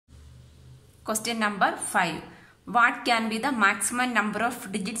Question number 5. What can be the maximum number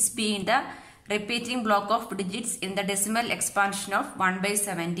of digits be in the repeating block of digits in the decimal expansion of 1 by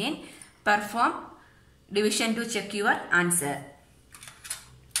 17? Perform division to check your answer.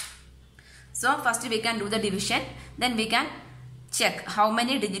 So first we can do the division, then we can check how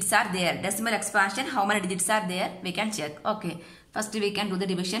many digits are there. Decimal expansion, how many digits are there, we can check. Okay, first we can do the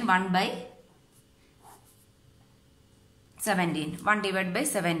division. 1 by 17. 1 divided by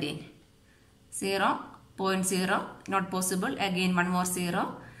 17. 0, 0.0, not possible. Again one more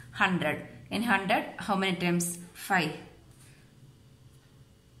 0. 100. In 100, how many times? 5.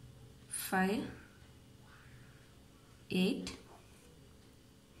 5, 8,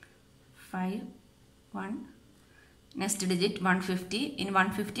 5, 1. Next digit 150. In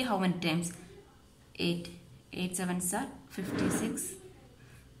 150, how many times? 8. 8 sevens are 56.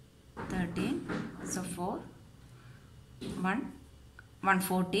 13. So 4. 1.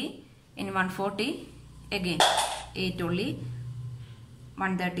 140. In 140, again 8 only.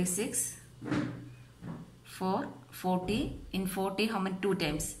 136. 4. 40. In 40, how many? 2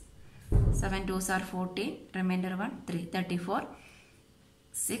 times? 7 2s are 14. Remainder 1. 3. 34.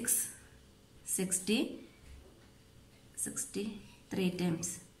 6. 60. 60. 3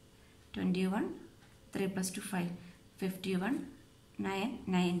 times. 21. 3 plus 2 5. 51. 9.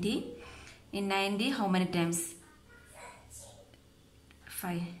 90. In 90, how many times?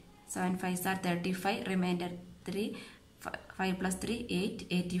 5. 7 5s are 35. Remainder 3. 5 plus 3 8.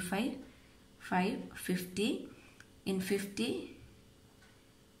 85. 5. 50. In 50,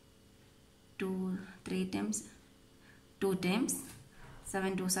 2 3 times. 2 times.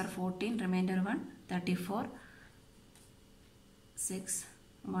 7 2s are 14. Remainder 1. 34. 6.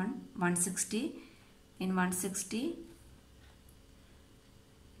 1. 160. In 160,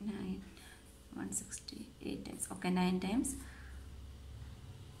 9. 160. 8 times. Okay, 9 times.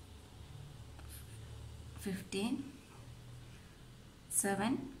 15.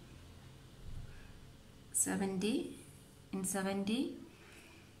 7. 70. In 70,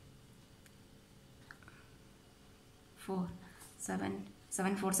 4. 7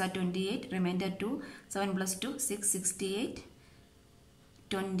 4s are 28. Remainder 2. 7 plus 2 6. 68.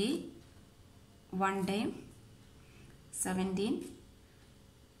 20. 1 time. 17.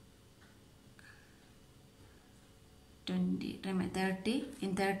 20. 30.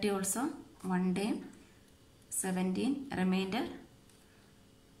 In 30 also 1 time. 17. Remainder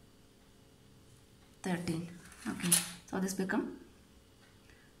 13. Okay, so this become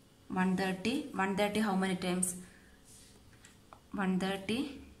 130. 130 how many times?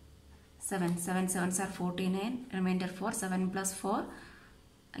 130. 7 sevens are 49. Remainder 4. 7 plus 4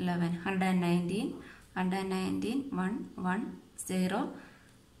 11. 119. 119. 1 1 0.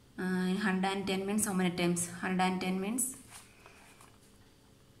 110 means how many times? 110 means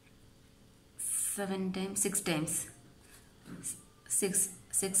 7 times. 6 times. 6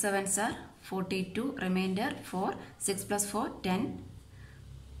 sevens are 42. Remainder 4. 6 plus 4 10.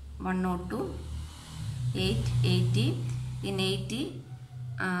 102. 8 80. In 80,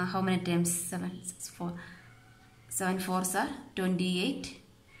 how many times? 7 6 4. 7 4s are 28.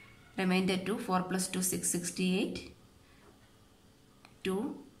 Remainder 2. 4 plus 2 6. 68.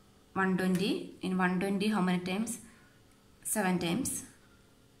 2. 120. In 120, how many times? 7 times.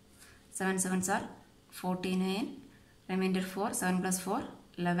 7 sevens are 49. Remainder 4. 7 plus 4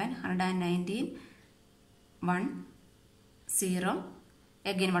 11. 119. 1 0.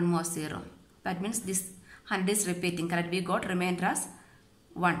 Again one more 0. That means this 100 is repeating. Correct. We got remainder as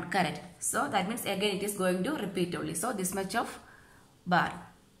 1. Correct. So that means again it is going to repeat only. So this much of bar.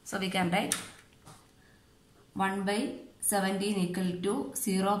 So we can write 1 by 17 equal to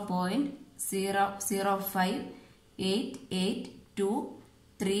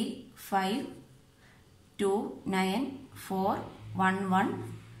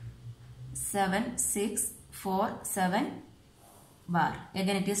bar.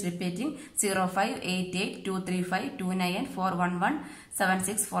 Again it is repeating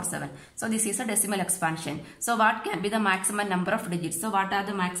 058823529411764 So this is a decimal expansion. So what can be the maximum number of digits? So what are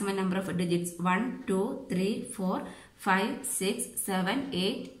the maximum number of digits? 1 2 3 4 5 6 7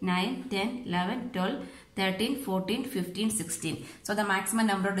 8 9 10 11 12 13 14 15 16. So the maximum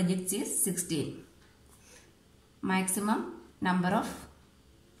number of digits is 16. Maximum number of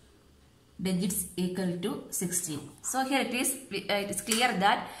digits equal to 16. So here it is clear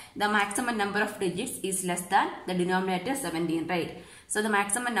that the maximum number of digits is less than the denominator 17, right? So the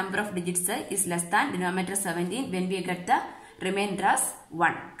maximum number of digits is less than denominator 17 when we get the remainder as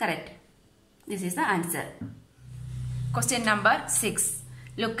 1. Correct. This is the answer. Question number 6.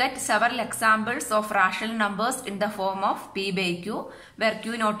 Look at several examples of rational numbers in the form of p by q, where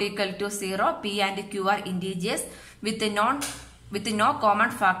q not equal to 0, p and q are integers with no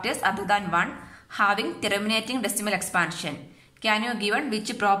common factors other than 1, having terminating decimal expansion. Can you given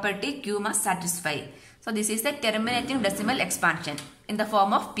which property q must satisfy? So this is the terminating decimal expansion in the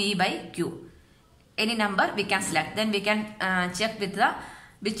form of p by q. Any number we can select. Then we can check with the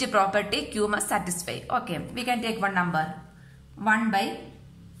which property q must satisfy. Okay, we can take one number. 1 by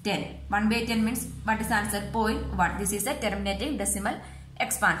 10. 1 by 10 means what is the answer? 0.1. This is a terminating decimal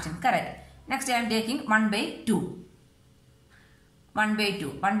expansion. Correct. Next I am taking 1 by 2. 1 by 2.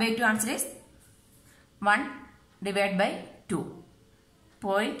 1 by 2 answer is 1 divided by 2.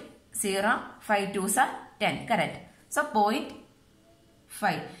 0.052 are 10. Correct. So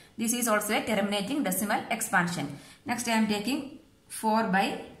 0.5. This is also a terminating decimal expansion. Next I am taking 4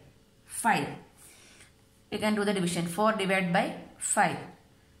 by 5. We can do the division. 4 divided by 5.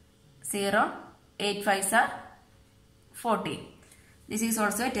 0, 8 5s are 40. This is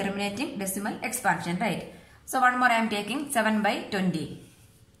also a terminating decimal expansion, right? So one more I am taking 7 by 20.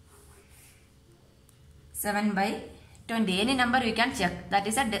 7 by 20. Any number we can check. That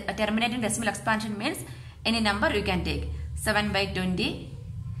is a terminating decimal expansion means any number you can take. 7 by 20.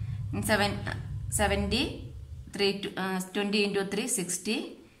 70. 20 into 3,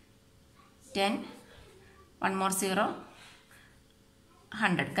 60. 10. One more 0.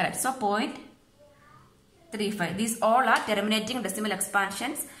 100. Correct. So 0.35. These all are terminating decimal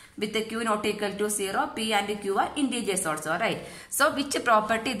expansions with the q not equal to 0. P and q are integers also, right? So which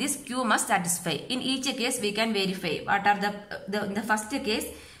property this q must satisfy? In each case we can verify. What are in the first case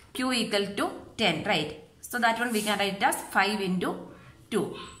q equal to 10, right? So that one we can write as 5 into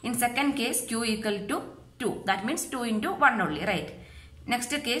 2. In second case q equal to 2. That means 2 into 1 only, right? Next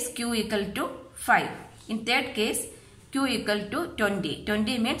case q equal to 5. In third case q equal to 20.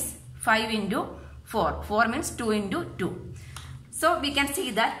 20 means 5 into 4. 4 means 2 into 2. So we can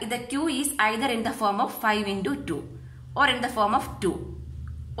see that the q is either in the form of 5 into 2 or in the form of 2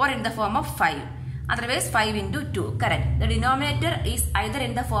 or in the form of 5. Otherwise 5 into 2. Correct. The denominator is either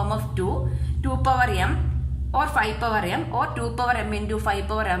in the form of 2 power m or 5 power m or 2 power m into 5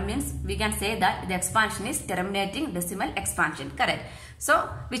 power m means we can say that the expansion is terminating decimal expansion. Correct. So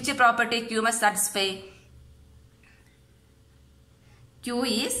which property q must satisfy? Q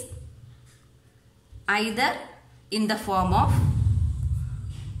is either in the form of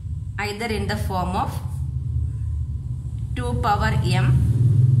 2 power m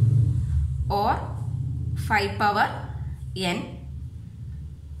or 5 power n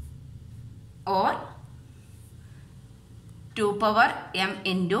or 2 power m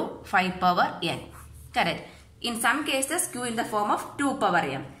into 5 power n. Correct. In some cases q in the form of 2 power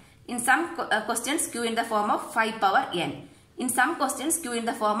m. In some questions q in the form of 5 power n. In some questions q in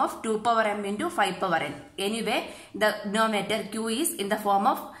the form of 2 power m into 5 power n. Anyway, the denominator q is in the form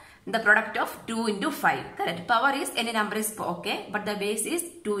of the product of 2 into 5. Correct. Power is any number is okay, but the base is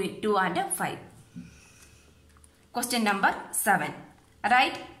 2 and 5. Question number 7.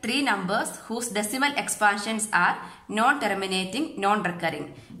 Write 3 numbers whose decimal expansions are non-terminating,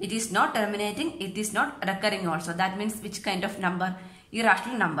 non-recurring. It is not terminating, it is not recurring also. That means which kind of number?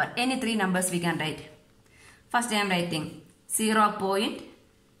 Irrational number. Any 3 numbers we can write. First I am writing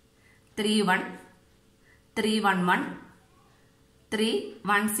 0.31, 311,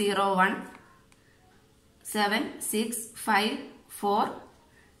 3101, 7654,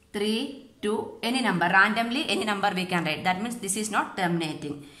 32, any number. Randomly any number we can write. That means this is not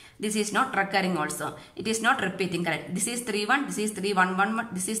terminating. This is not recurring also. It is not repeating. Correct. This is 31, this is 311,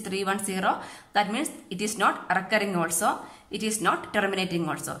 this is 310. That means it is not recurring also. It is not terminating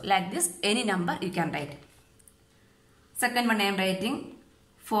also. Like this any number you can write. Second one I am writing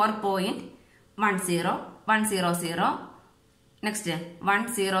 4.10, 100. Next 1000,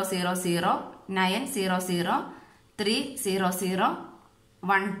 900, 300,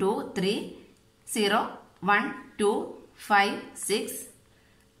 123, 0, 1, 2, 5, 6.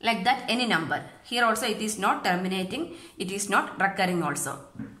 Like that any number. Here also it is not terminating. It is not recurring also.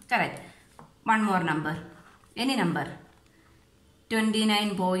 Correct. One more number. Any number.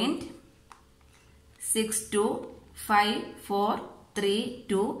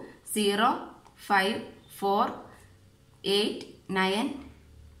 29.625432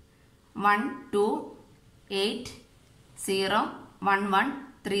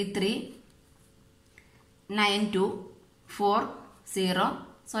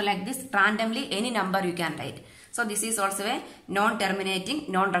 So like this randomly any number you can write. So this is also a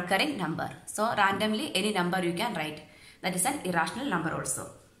non-terminating, non-recurring number. So randomly any number you can write. That is an irrational number also.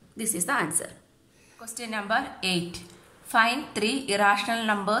 This is the answer. Question number 8. Find 3 irrational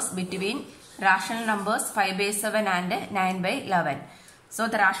numbers between rational numbers 5 by 7 and 9 by 11. So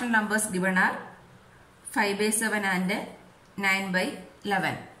the rational numbers given are 5 by 7 and 9 by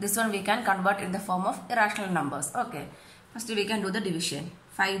 11. This one we can convert in the form of irrational numbers. Okay. First we can do the division.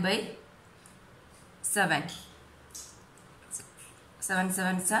 5 by 7. 7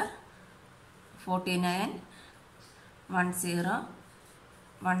 sevens are 49. 1 0.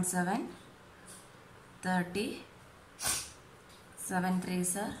 1 7. 30. 7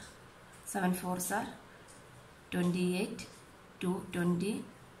 3s are 7 4s are 28. 2 20.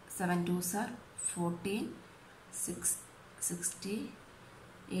 7 2s are 14. 6 60.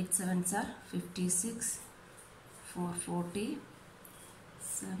 8 7s are 56. 4 40.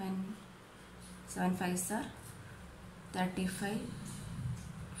 7 5s are 35.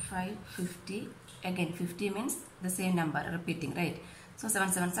 5 50. Again 50 means the same number repeating, right? So 7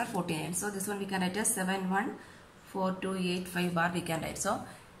 7s are 49. So this one we can write as 7 1 4 2 8 5 bar we can write. So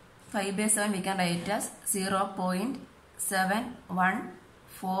 5 by 7 we can write as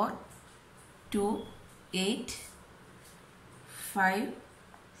 0.714285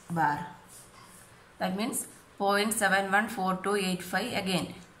 bar. That means 0.714285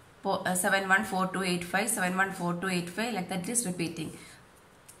 again. 714285, 714285 like that is repeating.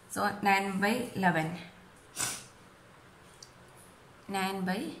 So 9 by 11. 9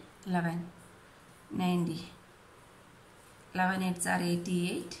 by 11. 90. 11 8s are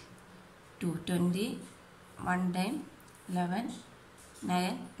 88. 2 20. 1 time 11.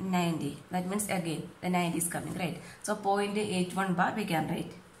 9 90. That means again the 90 is coming, right? So 0.81 bar we can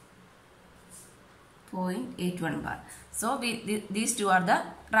write. 0.81 bar. So these two are the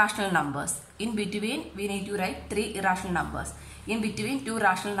rational numbers. In between we need to write 3 irrational numbers. In between 2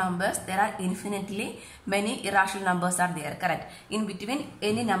 rational numbers there are infinitely many irrational numbers are there, correct? In between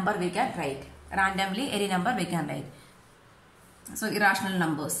any number we can write. Randomly any number we can write. So irrational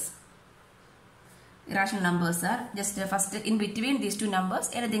numbers. Irrational numbers are just first in between these two numbers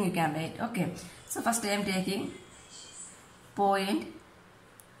anything you can write. Okay. So first I am taking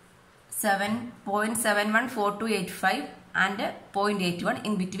 0.714285 and 0.81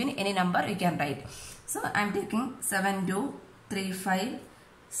 in between any number you can write. So I am taking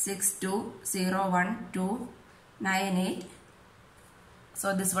 7235620129.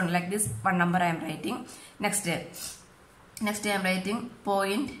 So this one like this one number I am writing. Next I am writing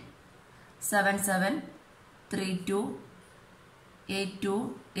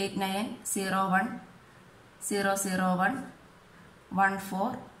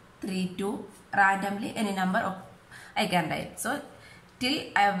randomly any number I can write. So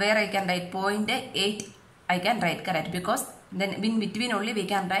till where I can write 0.8 I can write, correct, because then in between only we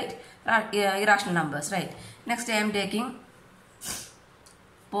can write irrational numbers, right? Next I am taking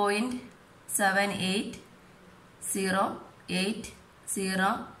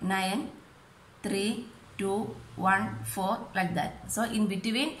 0.7808093214 like that. So in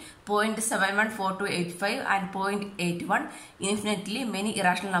between 0.714285 and 0.81 infinitely many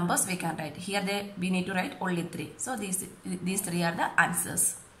irrational numbers we can write. Here we need to write only 3. So these 3 are the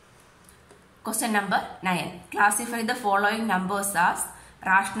answers. Question number 9. Classify the following numbers as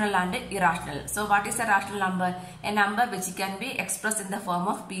rational and irrational. So what is a rational number? A number which can be expressed in the form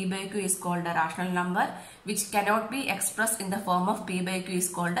of P by Q is called a rational number. Which cannot be expressed in the form of P by Q is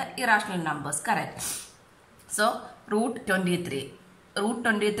called a irrational numbers. Correct. So root 23. Root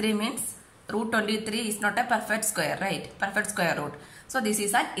 23 means root 23 is not a perfect square, right? Perfect square root. So this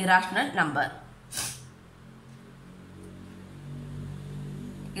is an irrational number.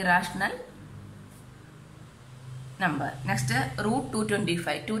 Irrational number. Next root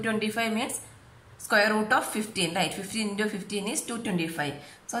 225. 225 means square root of 15, right? 15 into 15 is 225.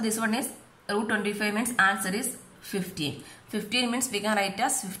 So this one is root 25 means answer is 15. 15 means we can write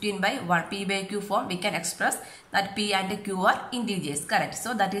as 15 by 1. P by Q form we can express that P and Q are integers, correct?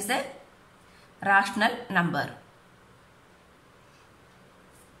 So that is a rational number.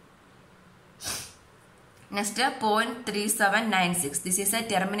 Next 0.3796. This is a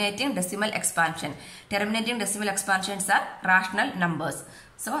terminating decimal expansion. Terminating decimal expansions are rational numbers.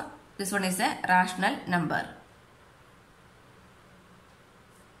 So this one is a rational number.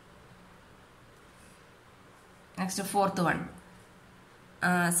 Next fourth one.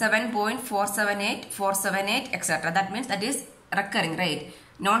 7.478478 etc. That means that is recurring, right?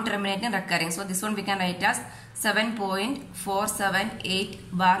 Non-terminating recurring. So this one we can write as 7.478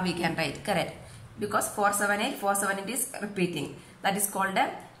 bar we can write, correct? Because 478 is repeating. That is called a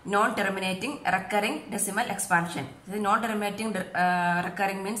non-terminating recurring decimal expansion. The non-terminating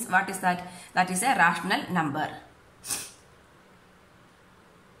recurring means what is that? That is a rational number.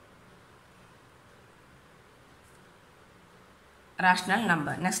 rational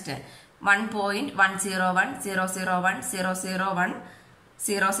number. Next,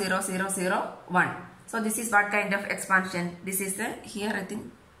 1.101001001000001. So this is what kind of expansion? This is here I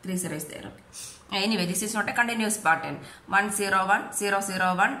think 3 zeros there. Okay. Anyway, this is not a continuous pattern. 101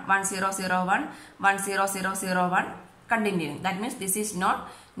 001 1001 10001 continuing. That means this is not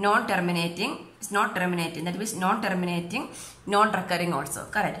non-terminating. It's not terminating. That means non-terminating, non-recurring also.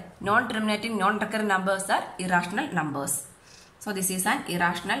 Correct. Non-terminating, non-recurring numbers are irrational numbers. So this is an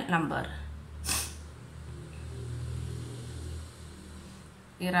irrational number.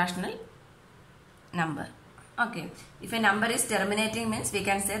 Irrational number. Okay. If a number is terminating means we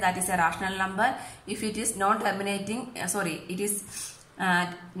can say that is a rational number. If it is non-terminating, it is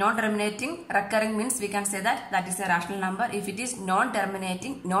non-terminating, recurring means we can say that is a rational number. If it is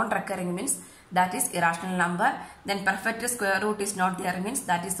non-terminating, non-recurring means that is irrational number. Then perfect square root is not there means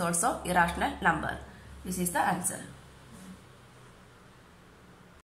that is also irrational number. This is the answer.